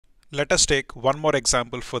Let us take one more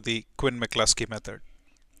example for the Quinn-McCluskey method.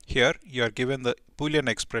 Here you are given the Boolean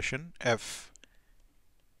expression f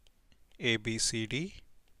a b c d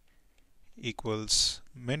equals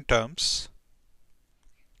minterms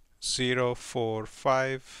 0, 4,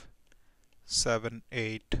 5, 7,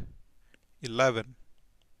 8, 11,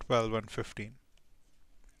 12 and 15.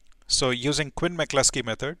 So using Quinn-McCluskey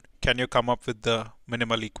method, can you come up with the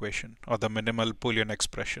minimal equation or the minimal Boolean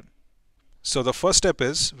expression? So the first step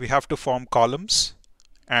is we have to form columns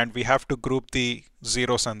and we have to group the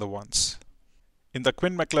zeros and the ones. In the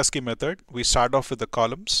Quinn-McCluskey method, we start off with the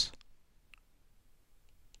columns.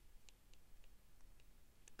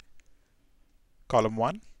 Column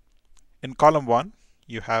 1. In column 1,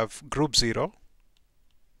 you have group 0.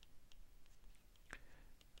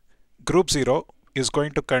 Group 0 is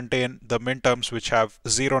going to contain the minterms which have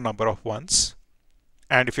 0 number of ones.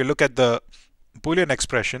 And if you look at the Boolean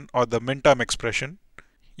expression or the minterm expression,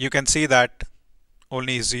 you can see that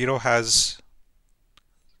only 0 has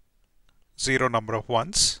 0 number of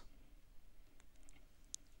ones.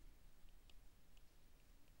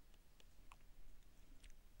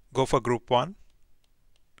 Go for group 1.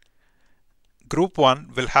 Group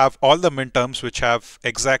 1 will have all the minterms which have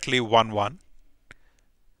exactly 1, 1.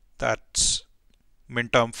 That's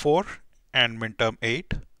minterm 4 and minterm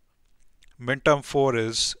 8. Minterm 4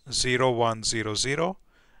 is 0, 1, 0, 0.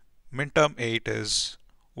 Minterm 8 is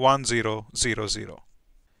 1, 0, 0, 0.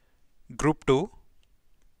 Group 2.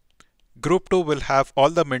 Group 2 will have all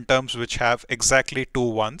the minterms which have exactly 2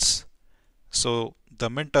 ones. So the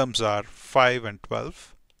minterms are 5 and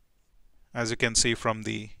 12. As you can see from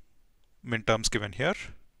the minterms given here.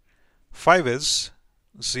 5 is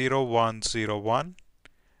 0, 1, 0, 1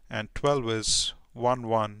 and 12 is 1,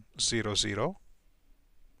 1, 0, 0.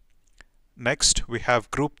 Next we have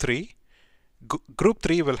group 3. Group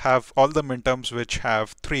 3 will have all the minterms which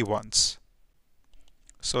have 3 ones.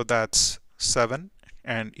 So that's 7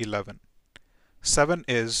 and 11. 7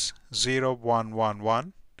 is 0, 1, 1,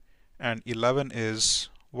 1 and 11 is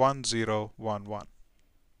 1, 0, 1, 1.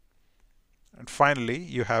 And finally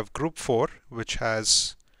you have group 4 which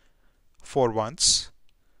has 4 ones,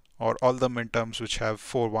 or all the minterms which have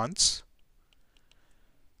 4 ones.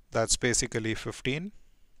 That's basically 15,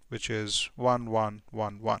 which is 1, 1,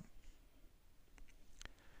 1, 1.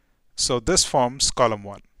 So this forms column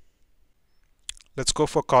 1. Let's go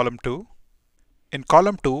for column 2. In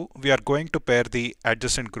column 2, we are going to pair the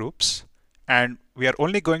adjacent groups, and we are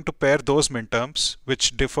only going to pair those minterms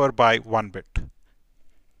which differ by 1 bit.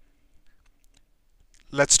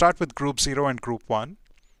 Let's start with group 0 and group 1.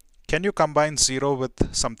 Can you combine 0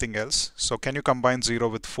 with something else? So can you combine 0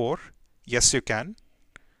 with 4? Yes, you can.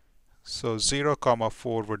 So 0,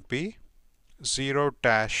 4 would be 0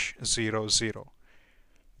 dash 0, 0.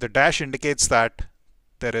 The dash indicates that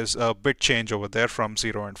there is a bit change over there from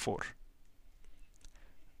 0 and 4.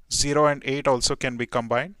 0 and 8 also can be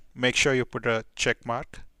combined. Make sure you put a check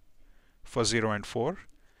mark for 0 and 4.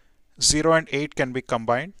 0 and 8 can be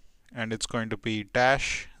combined, and it's going to be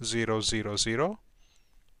dash 0, 0, 0.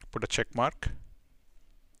 Put a check mark.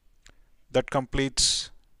 That completes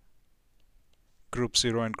group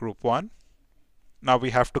 0 and group 1. Now we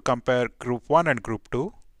have to compare group 1 and group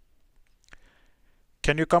 2.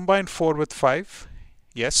 Can you combine 4 with 5?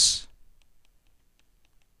 Yes.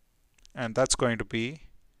 And that's going to be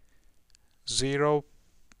 0,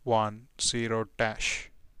 1, 0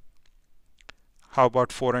 dash. How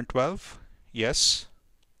about 4 and 12? Yes.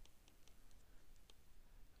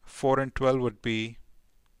 4 and 12 would be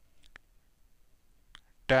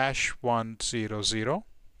dash 1, 0, 0.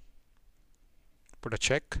 Put a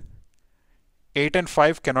check. 8 and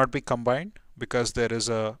 5 cannot be combined because there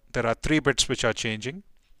are 3 bits which are changing.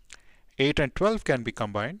 8 and 12 can be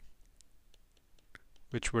combined,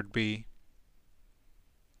 which would be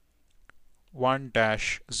 1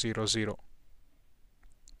 dash 0, 0.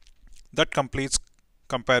 That completes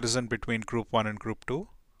comparison between group 1 and group 2.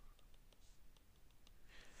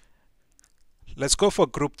 Let's go for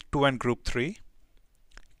group 2 and group 3.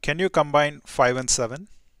 Can you combine 5 and 7?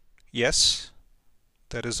 Yes.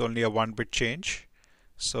 There is only a 1 bit change.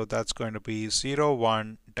 So that's going to be 0,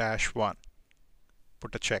 1 dash 1.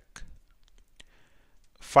 Put a check.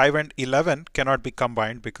 5 and 11 cannot be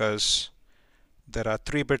combined because there are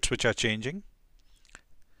 3 bits which are changing.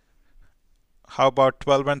 How about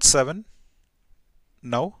 12 and 7?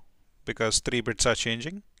 No, because 3 bits are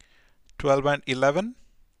changing. 12 and 11?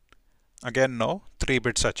 Again, no, 3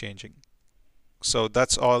 bits are changing. So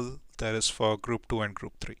that's all there is for group 2 and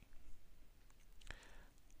group 3.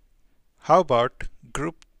 How about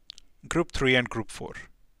group 3 and group 4?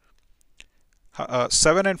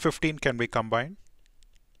 7 and 15 can be combined.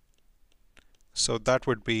 So that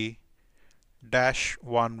would be dash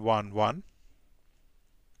 1 1 1.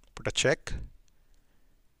 Put a check.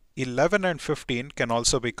 11 and 15 can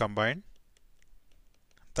also be combined.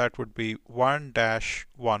 That would be 1 dash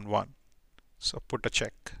 1 1. So put a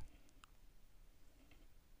check.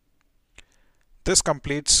 This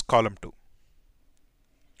completes column 2.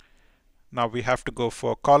 Now we have to go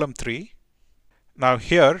for column 3. Now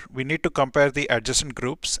here we need to compare the adjacent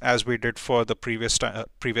groups as we did for the previous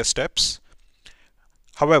steps.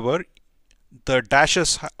 However, the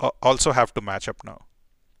dashes also have to match up now.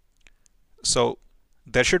 So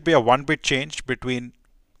there should be a 1-bit change between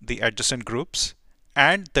the adjacent groups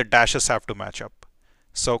and the dashes have to match up.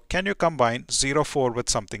 So can you combine 04 with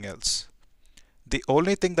something else? The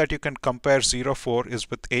only thing that you can compare 04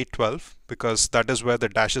 is with 812 because that is where the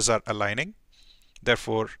dashes are aligning.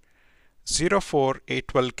 Therefore, 04,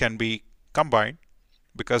 812 can be combined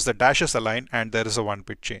because the dashes align and there is a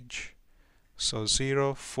 1-bit change. So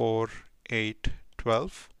 04, 8,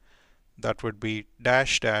 12, that would be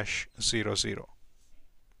dash dash 00.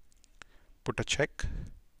 Put a check.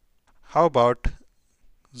 How about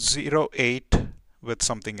 08 with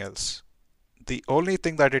something else? The only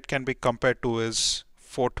thing that it can be compared to is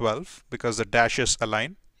 412 because the dashes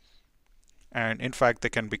align and in fact they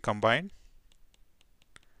can be combined.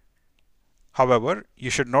 However,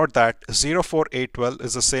 you should note that 04812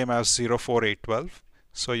 is the same as 04812,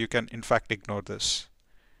 so you can in fact ignore this.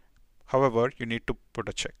 However, you need to put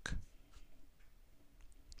a check.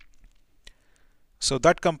 So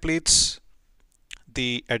that completes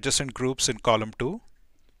the adjacent groups in column 2.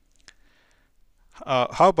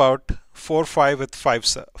 How about 4 5 with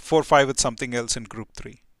 4 5 with something else in group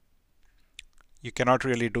 3? You cannot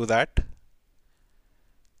really do that.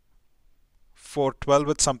 4 12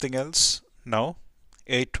 with something else? No.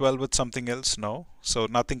 8 12 with something else? No. So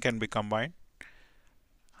nothing can be combined.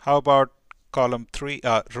 How about column 3,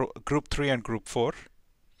 group 3 and group 4?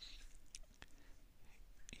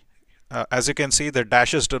 As you can see, the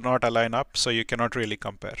dashes do not align up, so you cannot really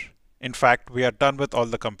compare. In fact, we are done with all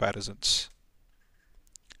the comparisons.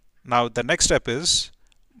 Now the next step is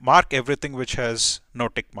mark everything which has no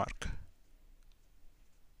tick mark.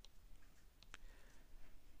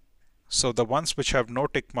 So the ones which have no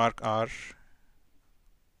tick mark are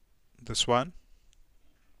this one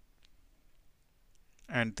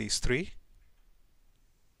and these 3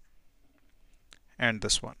 and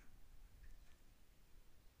this one.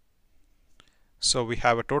 So we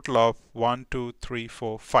have a total of 1, 2, 3,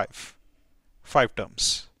 4, 5. 5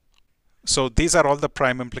 terms. So these are all the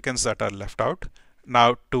prime implicants that are left out.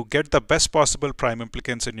 Now to get the best possible prime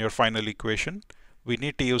implicants in your final equation, we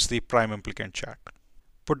need to use the prime implicant chart.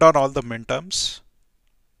 Put down all the min terms.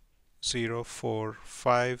 0, 4,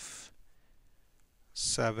 5,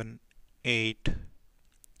 7, 8,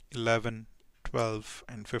 11, 12,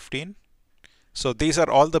 and 15. So these are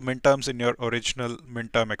all the min terms in your original min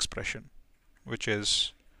term expression, which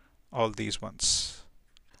is all these ones.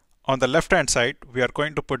 On the left hand side, we are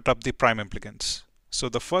going to put up the prime implicants. So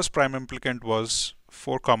the first prime implicant was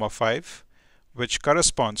 4, 5, which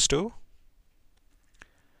corresponds to,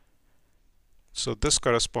 so this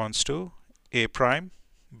corresponds to A prime,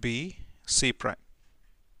 B, C prime.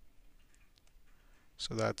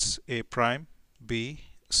 So that's A prime, B,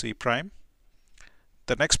 C prime.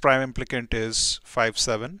 The next prime implicant is 5,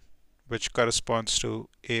 7, which corresponds to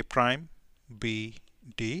A prime, B,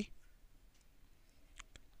 D.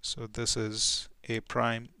 So this is A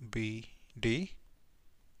prime, B, D.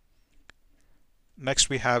 Next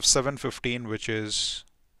we have 7, 15, which is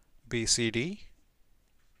B, C, D.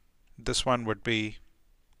 This one would be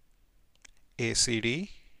A, C, D.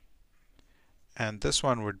 And this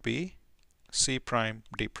one would be C prime,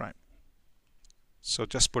 D prime. So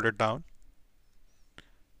just put it down.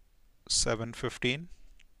 7, 15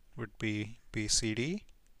 would be B, C, D.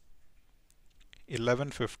 11,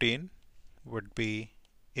 15 would be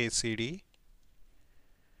A, C, D.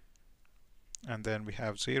 And then we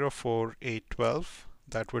have 0, 4, 8, 12.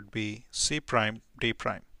 That would be C prime, D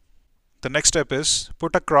prime. The next step is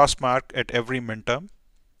put a cross mark at every min term.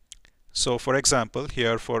 So for example,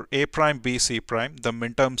 here for A prime, B, C prime, the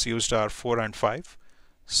min terms used are 4 and 5.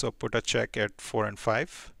 So put a check at 4 and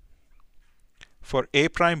 5. For A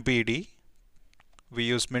prime, B, D, we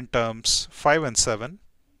use min terms 5 and 7.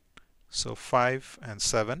 So 5 and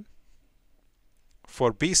 7.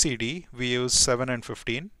 For B, C, D, we use 7 and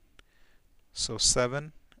 15. So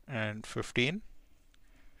 7 and 15.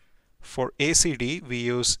 For ACD, we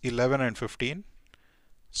use 11 and 15.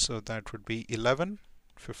 So that would be 11,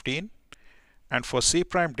 15. And for C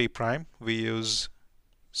prime, D prime, we use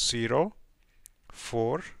 0,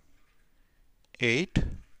 4, 8,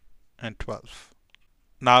 and 12.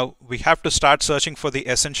 Now we have to start searching for the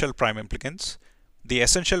essential prime implicants. The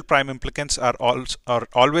essential prime implicants are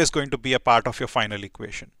always going to be a part of your final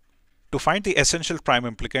equation. To find the essential prime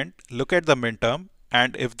implicant, look at the minterm,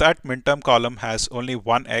 and if that minterm column has only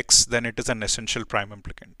one x, then it is an essential prime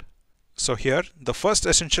implicant. So here, the first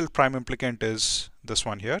essential prime implicant is this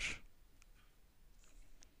one here.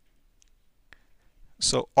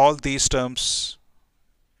 So all these terms,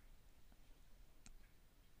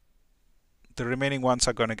 the remaining ones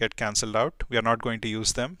are going to get cancelled out. We are not going to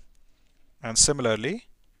use them. And similarly,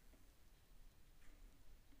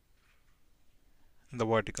 the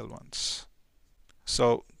vertical ones.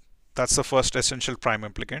 So that's the first essential prime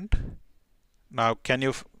implicant. Now can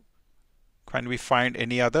we find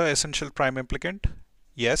any other essential prime implicant?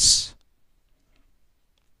 Yes.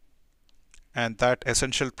 And that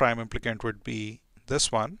essential prime implicant would be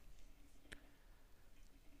this one.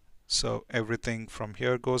 So everything from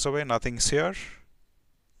here goes away, nothing's here,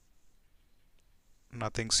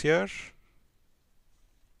 nothing's here,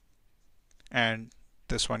 and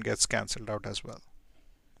this one gets cancelled out as well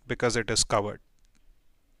because it is covered.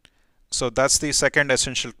 So that's the second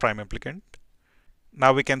essential prime implicant.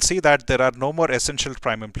 Now we can see that there are no more essential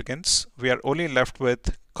prime implicants. We are only left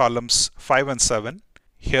with columns 5 and 7.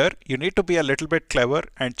 Here you need to be a little bit clever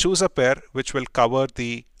and choose a pair which will cover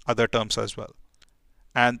the other terms as well.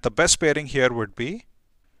 And the best pairing here would be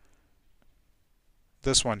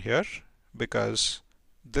this one here, because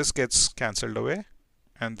this gets cancelled away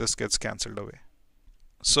and this gets cancelled away.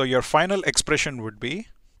 So your final expression would be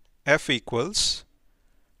f equals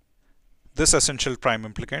this essential prime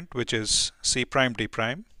implicant, which is C prime D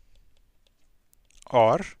prime,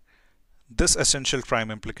 or this essential prime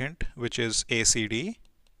implicant, which is ACD,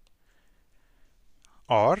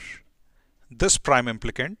 or this prime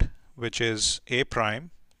implicant, which is A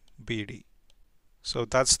prime BD. So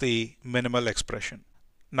that's the minimal expression.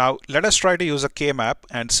 Now let us try to use a K-map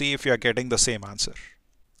and see if you are getting the same answer.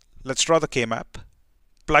 Let's draw the K-map.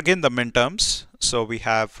 Plug in the minterms. So we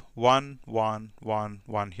have 1, 1, 1,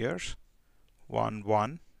 1 here, 1,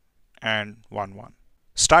 1, and 1, 1.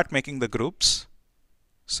 Start making the groups.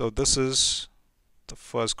 So this is the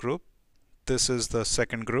first group, this is the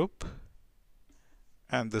second group,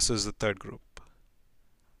 and this is the third group.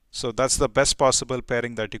 So that's the best possible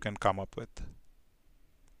pairing that you can come up with.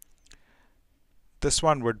 This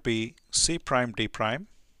one would be C prime D prime.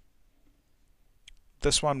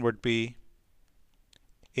 This one would be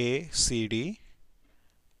A C D,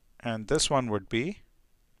 and this one would be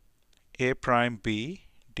A prime B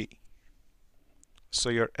D. So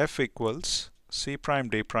your F equals C prime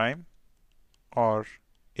D prime, or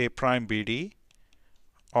A prime B D,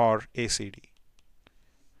 or A C D.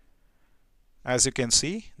 As you can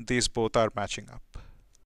see, these both are matching up.